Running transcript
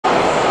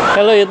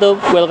Hello YouTube,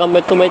 welcome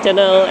back to my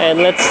channel and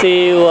let's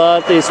see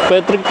what is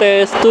Patrick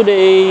taste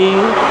today.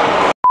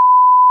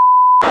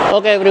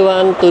 Okay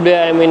everyone,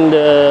 today I'm in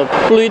the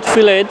Pluit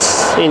village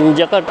in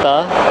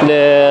Jakarta.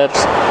 There's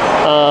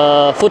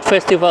a food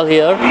festival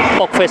here,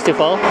 pork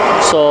festival.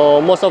 So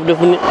most of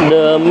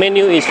the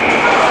menu is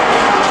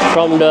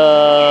from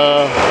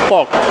the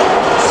pork.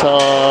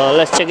 So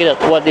let's check it out,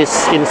 what is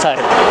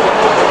inside.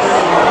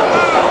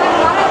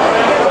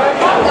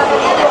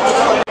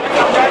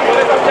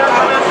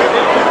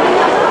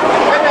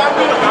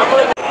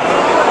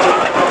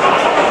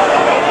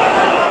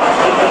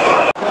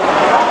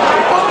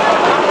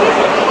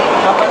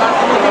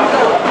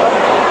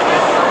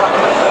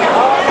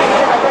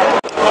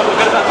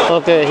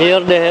 Okay, here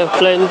they have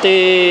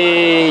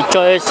plenty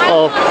choice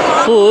of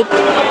food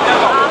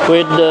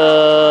with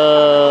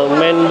the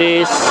main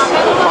dish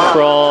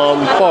from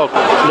pork.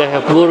 They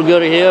have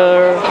burger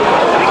here,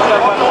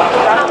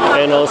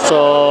 and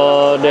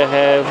also they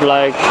have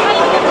like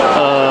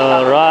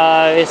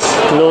rice,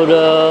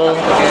 noodle,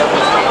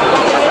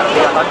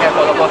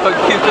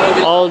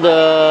 all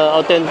the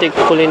authentic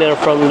culinary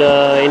from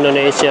the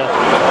Indonesia.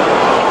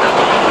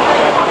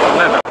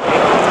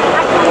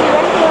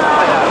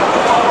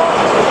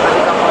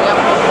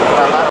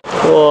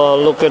 Wow,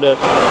 look at that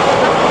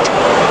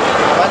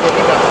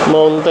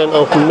mountain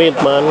of meat,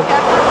 man.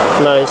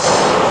 Nice.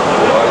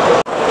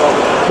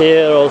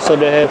 Here also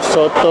they have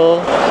soto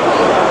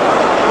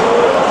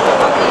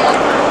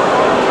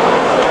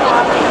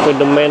with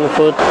the main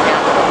food.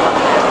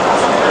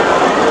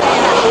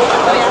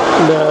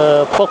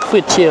 The pork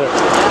feet here.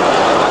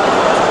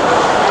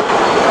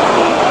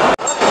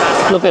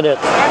 Look at that.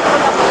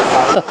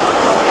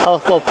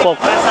 Half of pork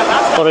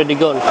already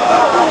gone.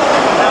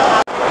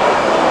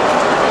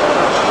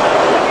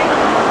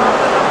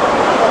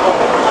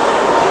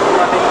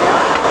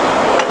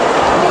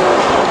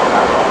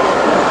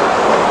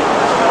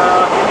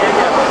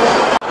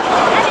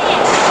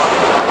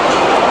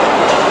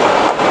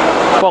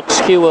 Pork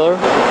skewer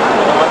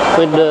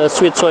with the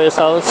sweet soy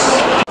sauce.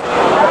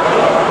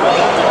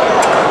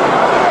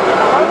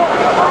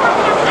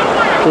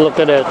 Look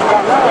at that.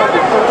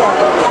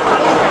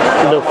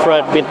 The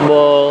fried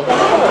meatball.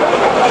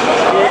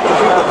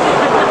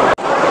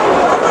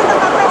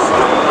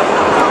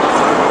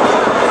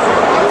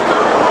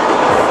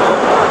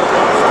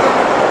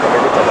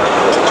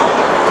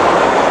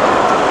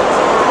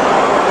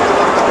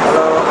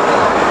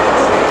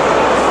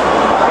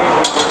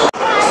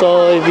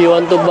 So if you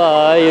want to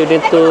buy, you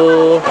need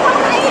to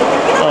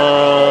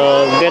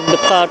get the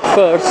card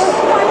first,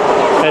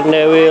 and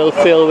they will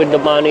fill with the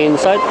money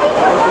inside.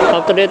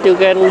 After that, you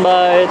can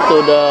buy to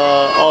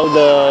all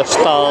the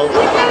stall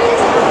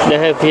they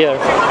have here.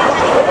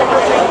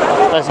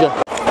 Let's go.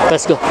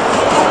 Let's go.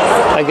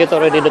 I get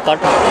already the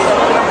card.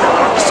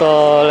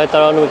 So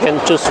later on we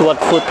can choose what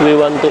food we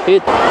want to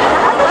eat.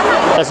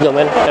 Let's go,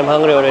 man. I'm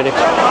hungry already.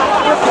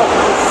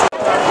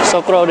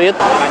 So crowded.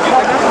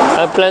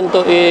 I plan to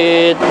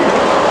eat,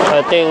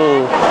 I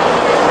think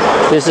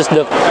this is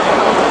the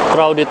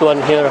crowded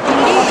one here,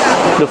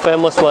 the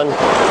famous one,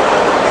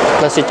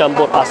 nasi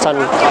campur asan.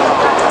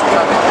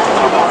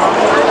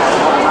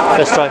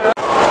 Let's try.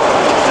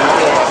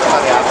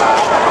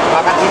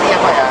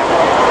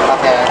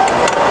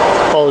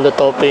 All the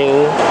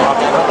topping.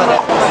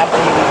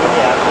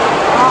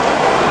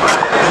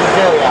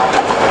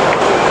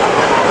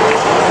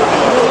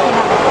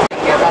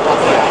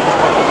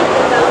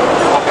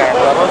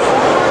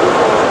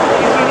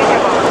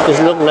 This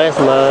look nice,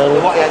 man.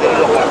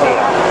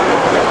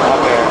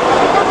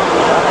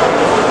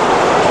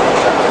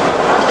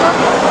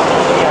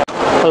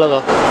 Halo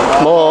kak,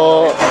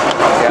 mau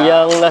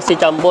yang nasi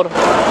campur?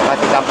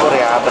 Nasi campur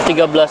ya.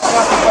 13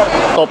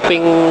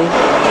 topping.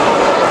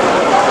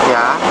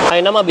 Ya.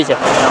 Ayam habis ya?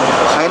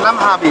 Ayam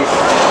habis.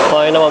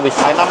 Oh, ayam habis.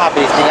 Ayam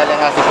habis. Tinggal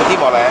yang nasi putih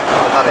boleh.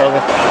 Bentar ya.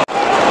 Oke.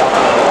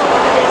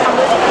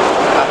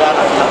 Ada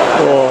nasi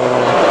campur. Wow.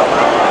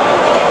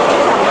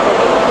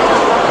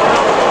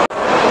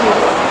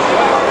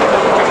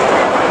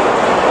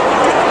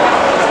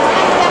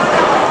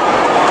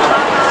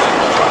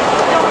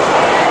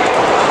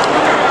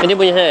 Ini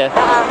punya saya ya?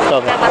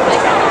 Oke.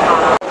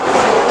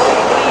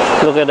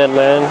 Look at that,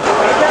 man.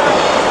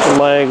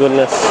 My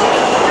goodness.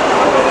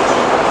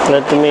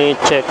 Let me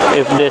check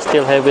if they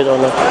still have it or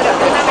not.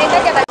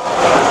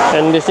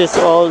 And this is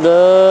all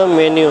the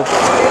menu.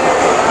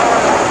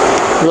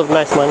 Look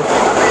nice, man.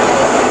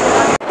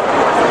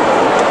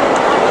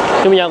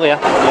 Ini punya aku ya?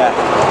 Ya.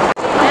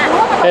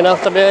 And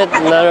after that,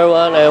 another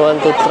one, I want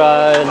to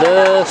try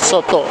the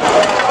soto.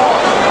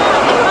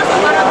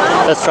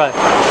 Let's try.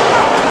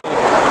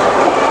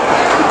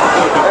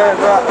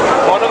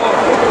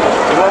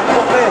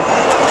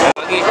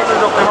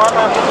 Duduk di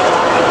mana?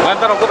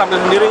 Ntar aku tampil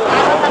sendiri.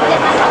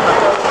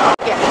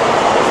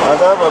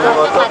 Ada babi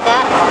kotak.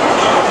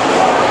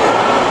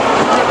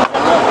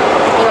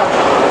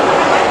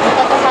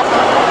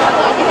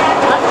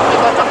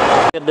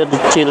 Ada the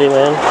chili,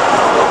 man.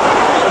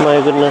 My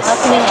goodness.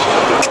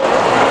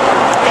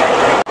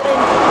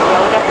 Ya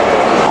udah.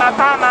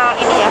 Papa sama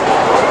ini ya.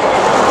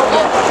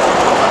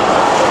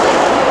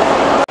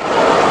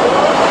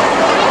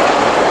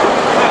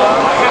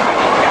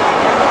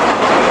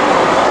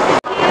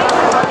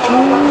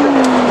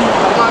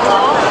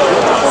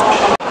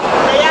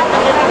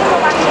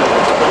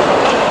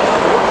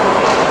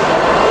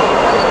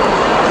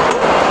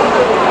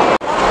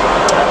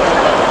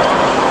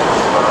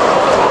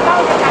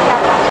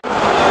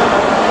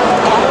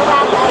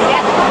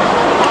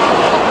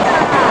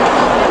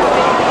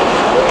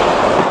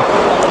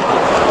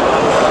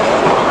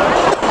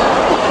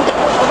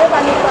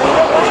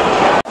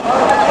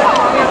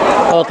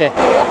 Okay,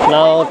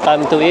 now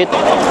time to eat.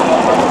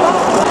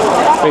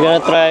 We're gonna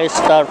try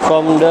start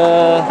from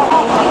the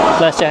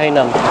nasi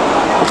Hainam.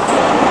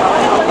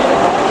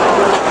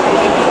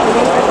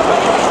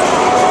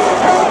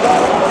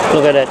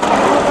 Look at that.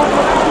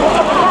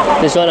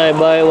 This one I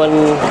buy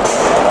one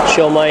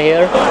siomai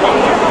here.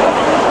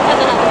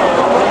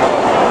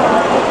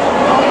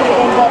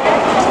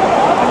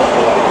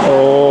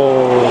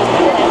 Oh,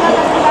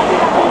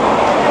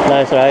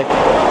 nice, right?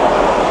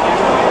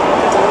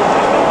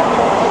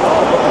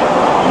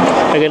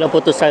 I'm gonna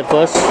put aside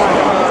first.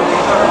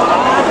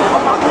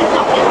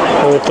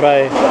 We'll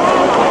try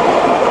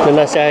the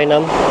nasi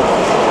Hainam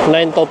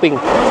 9 topping,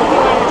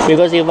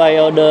 because if I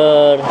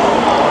order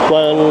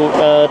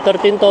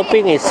 13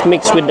 topping is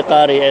mixed with the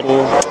curry, and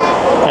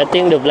I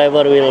think the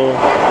flavor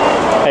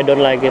I don't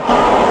like it,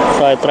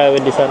 so I try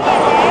with this one.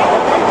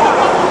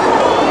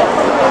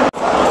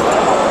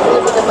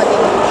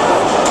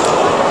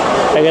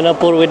 I'm gonna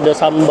pour with the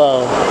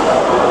sambal,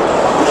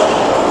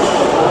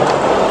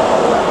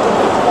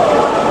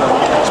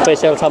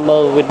 special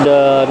sambal with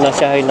the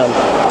nasi Hainam.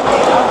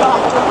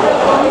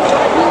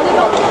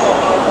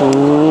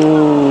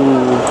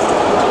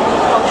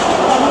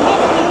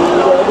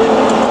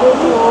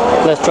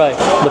 Let's try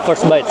the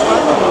first bite.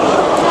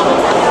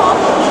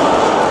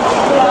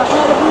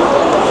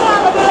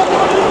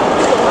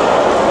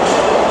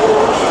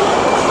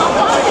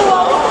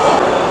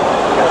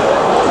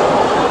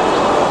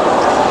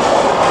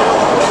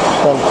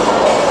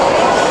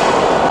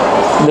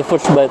 The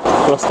first bite,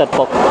 roasted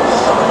pork.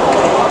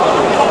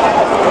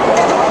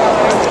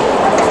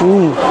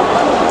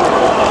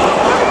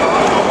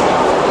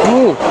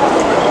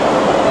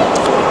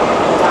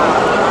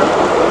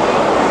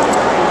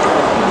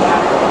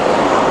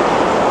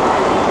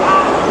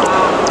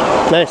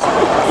 Nice.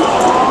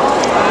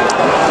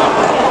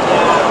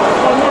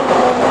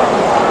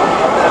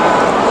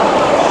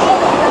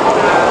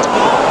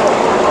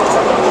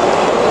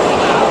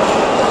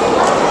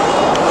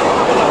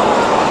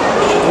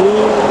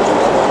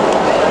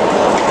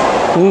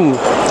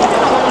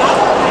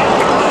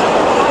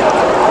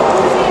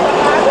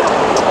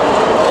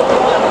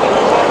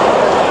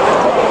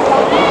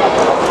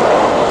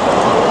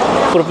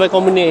 Perfect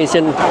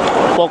combination.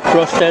 Pork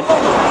roasted,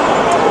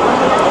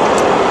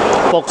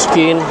 pork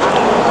skin,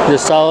 the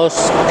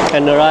sauce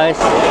and the rice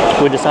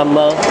with the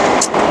sambal.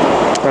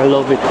 I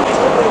love it.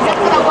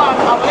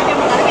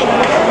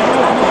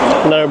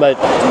 Another bite.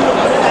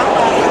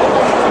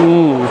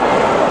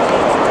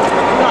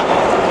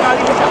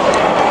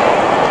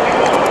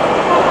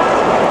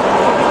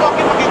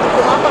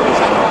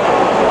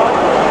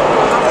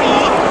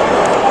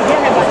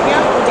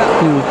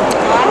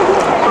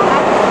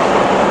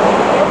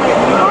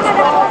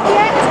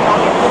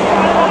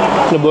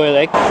 The boiled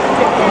egg.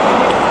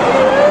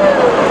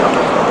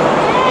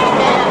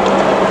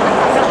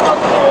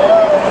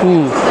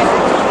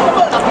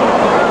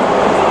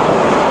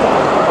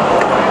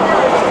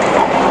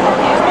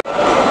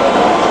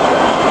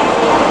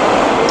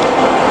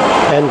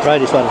 And try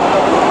this one.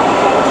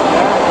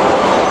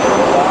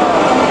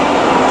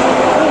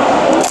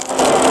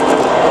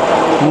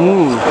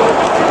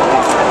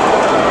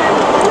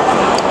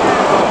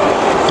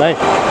 Nice.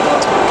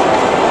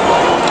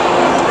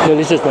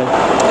 Delicious, man.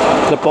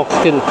 The pork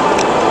skin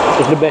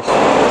is the best.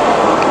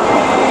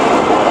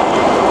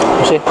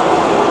 You see?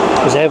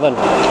 It's heaven.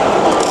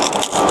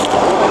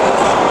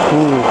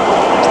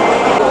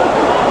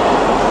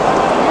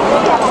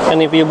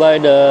 And if you buy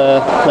the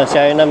nasi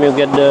Hainam, you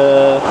get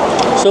the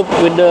soup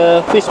with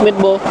the fish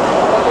meatball.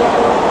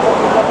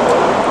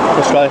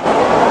 Let's try.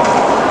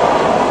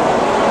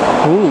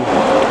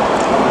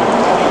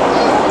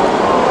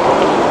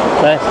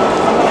 Nice.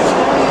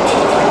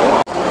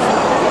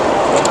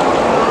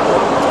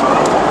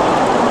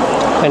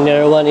 And the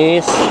other one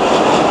is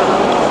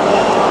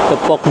the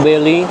pork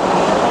belly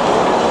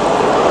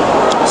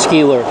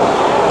skewer.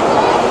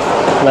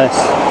 Nice.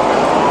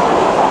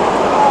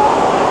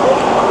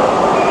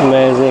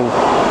 Amazing.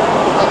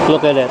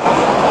 Look at that.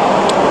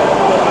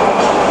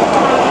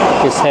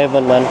 It's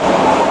heaven, man.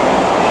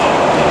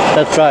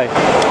 Let's try.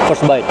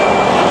 First bite.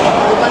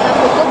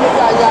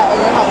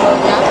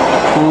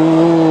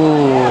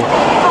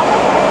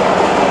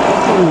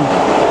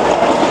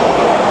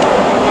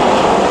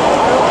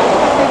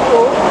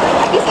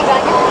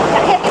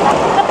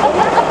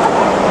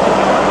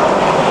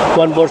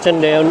 One portion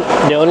they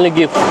only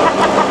give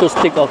 2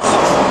 sticks of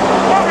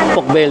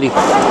pork belly.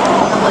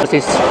 This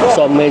is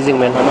so amazing,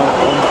 man.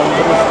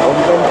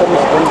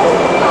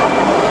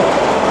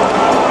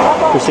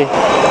 You see?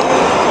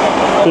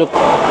 Look,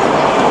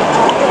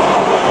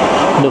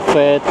 the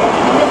fat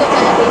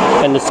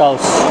and the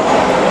sauce.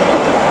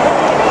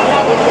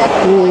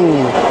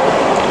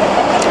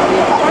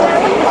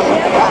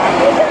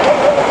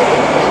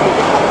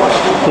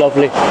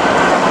 Lovely.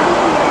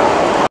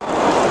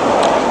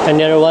 And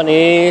the other one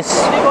is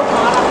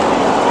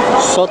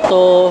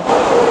soto.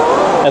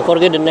 I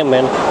forget the name,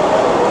 man.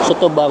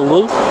 Soto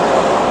Banggul.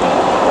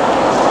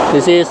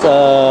 This is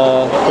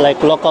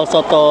like local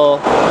soto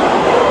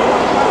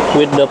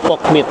with the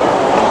pork meat.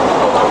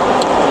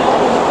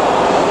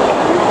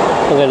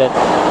 Look at that.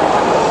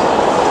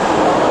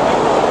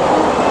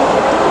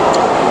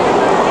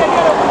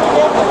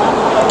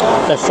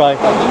 Let's try.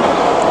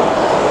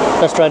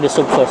 Let's try the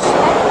soup first.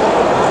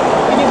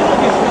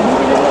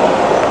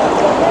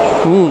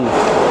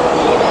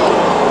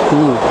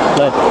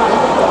 Nice.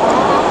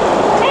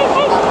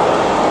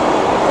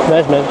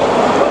 Nice, man.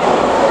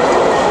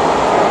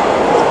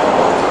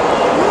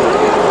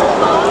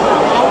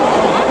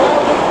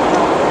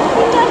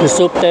 The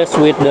soup tastes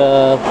with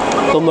the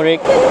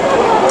turmeric,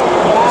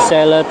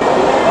 salad,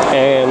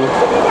 and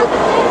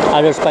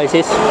other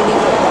spices.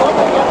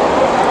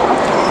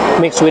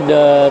 Mixed with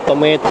the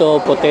tomato,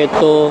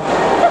 potato,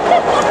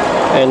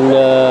 and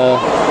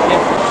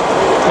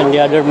the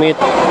other meat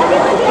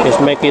is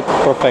make it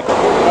perfect.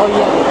 Oh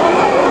yeah.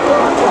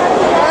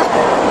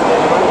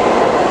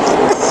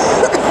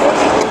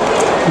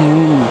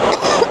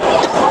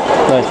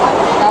 Nice.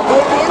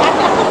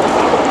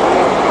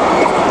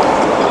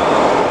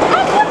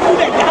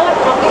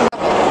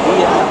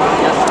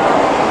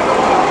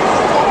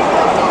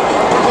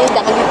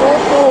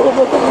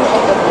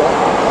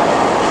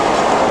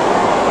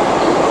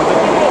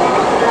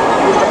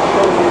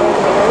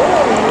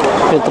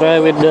 We try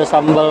with the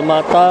sambal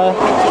mata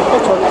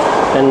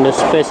and the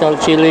special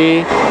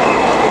chili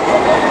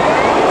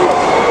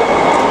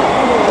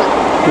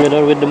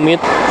together with the meat.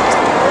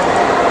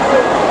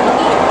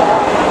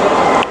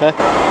 Okay,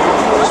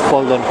 it's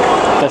full done.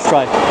 Let's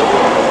try.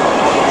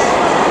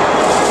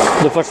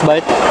 The first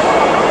bite.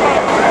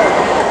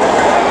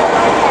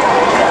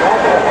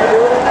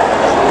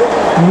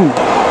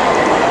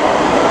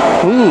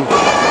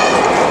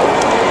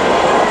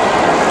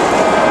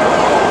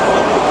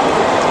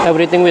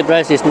 Everything with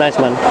rice is nice,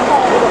 man.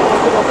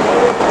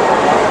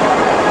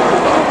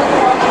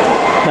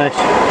 Nice.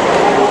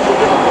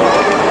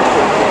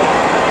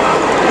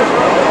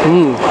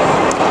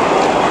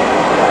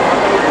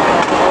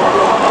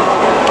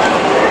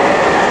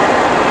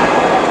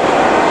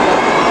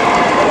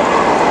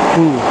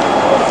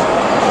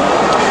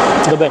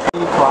 The best.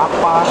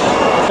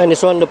 And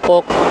this one, the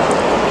pork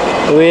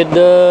with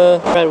the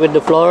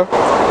flour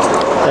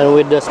and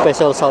with the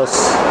special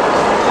sauce.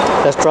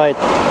 Let's try it.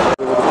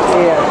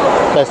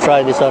 Let's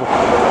try this one.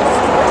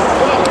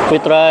 We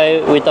try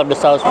without the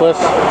sauce first.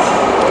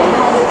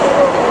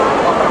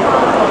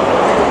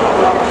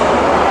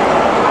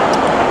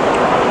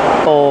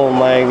 Oh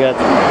my god.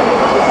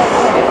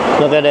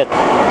 Look at it.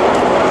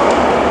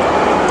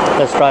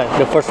 Let's try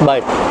the first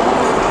bite.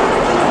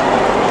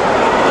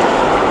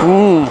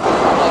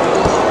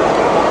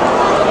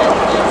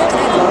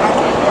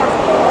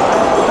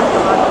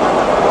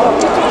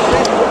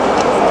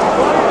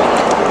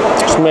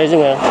 It's amazing,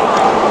 man.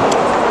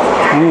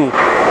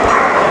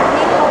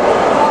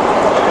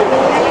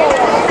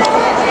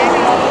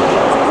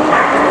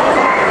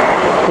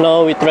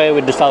 Now we try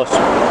with the sauce.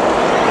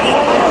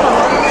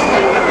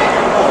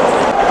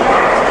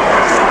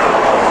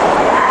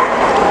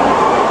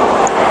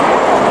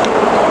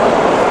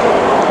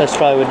 Let's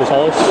try with the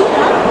sauce.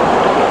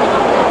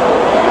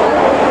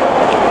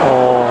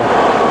 Oh.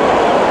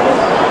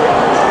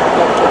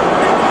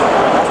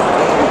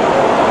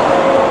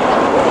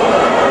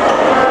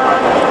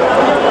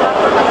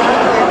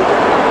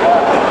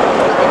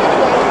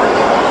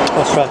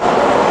 Let's try.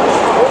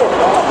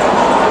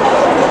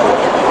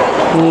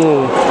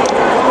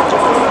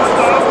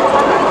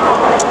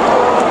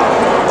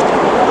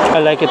 I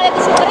like it.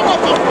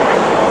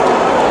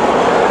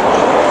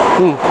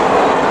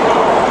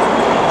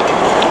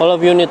 All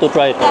of you need to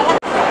try it.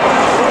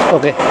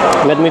 Okay,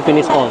 let me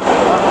finish all.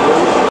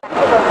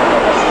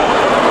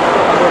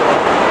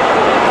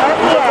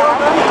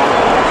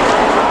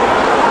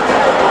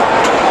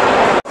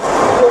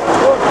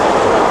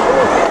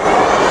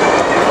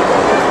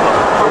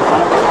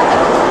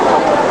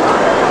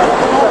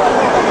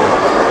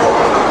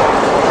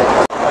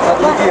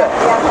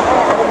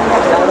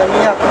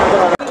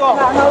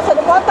 Nggak usah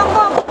dipotong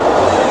kok.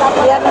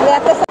 Biar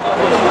ngeliatnya.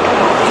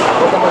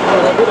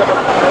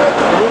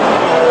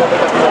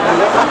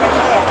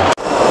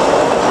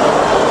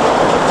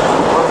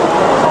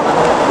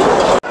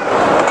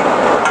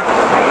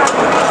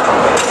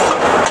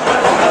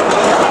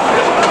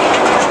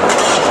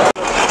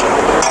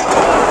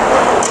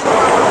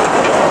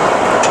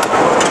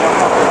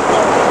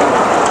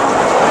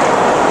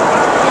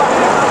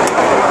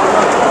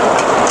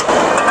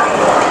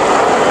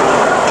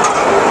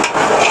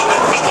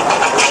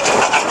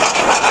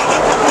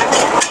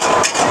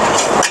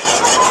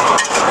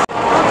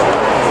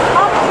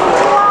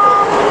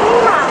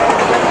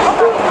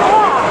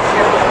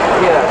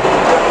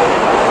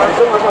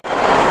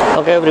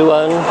 Okay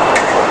everyone,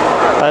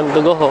 time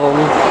to go home.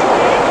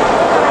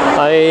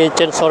 I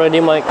changed already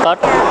my card,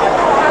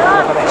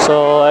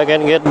 so I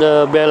can get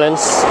the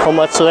balance, how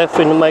much left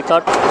in my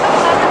card.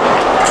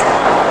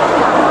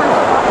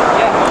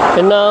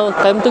 And now,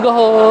 time to go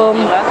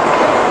home.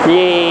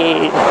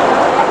 Yay!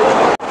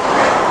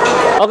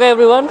 Okay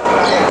everyone,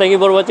 thank you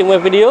for watching my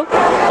video.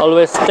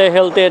 Always stay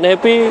healthy and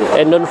happy,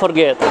 and don't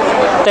forget,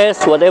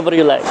 taste whatever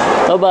you like.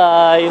 Bye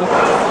bye.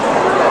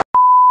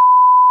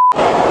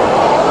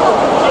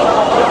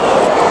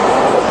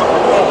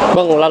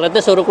 Bang, lalatnya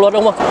suruh keluar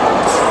dong, Bang.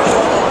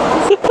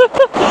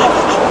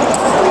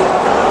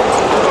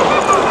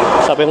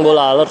 Siapa yang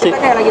bola lalat sih? Kita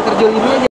kayak lagi terjun ini aja.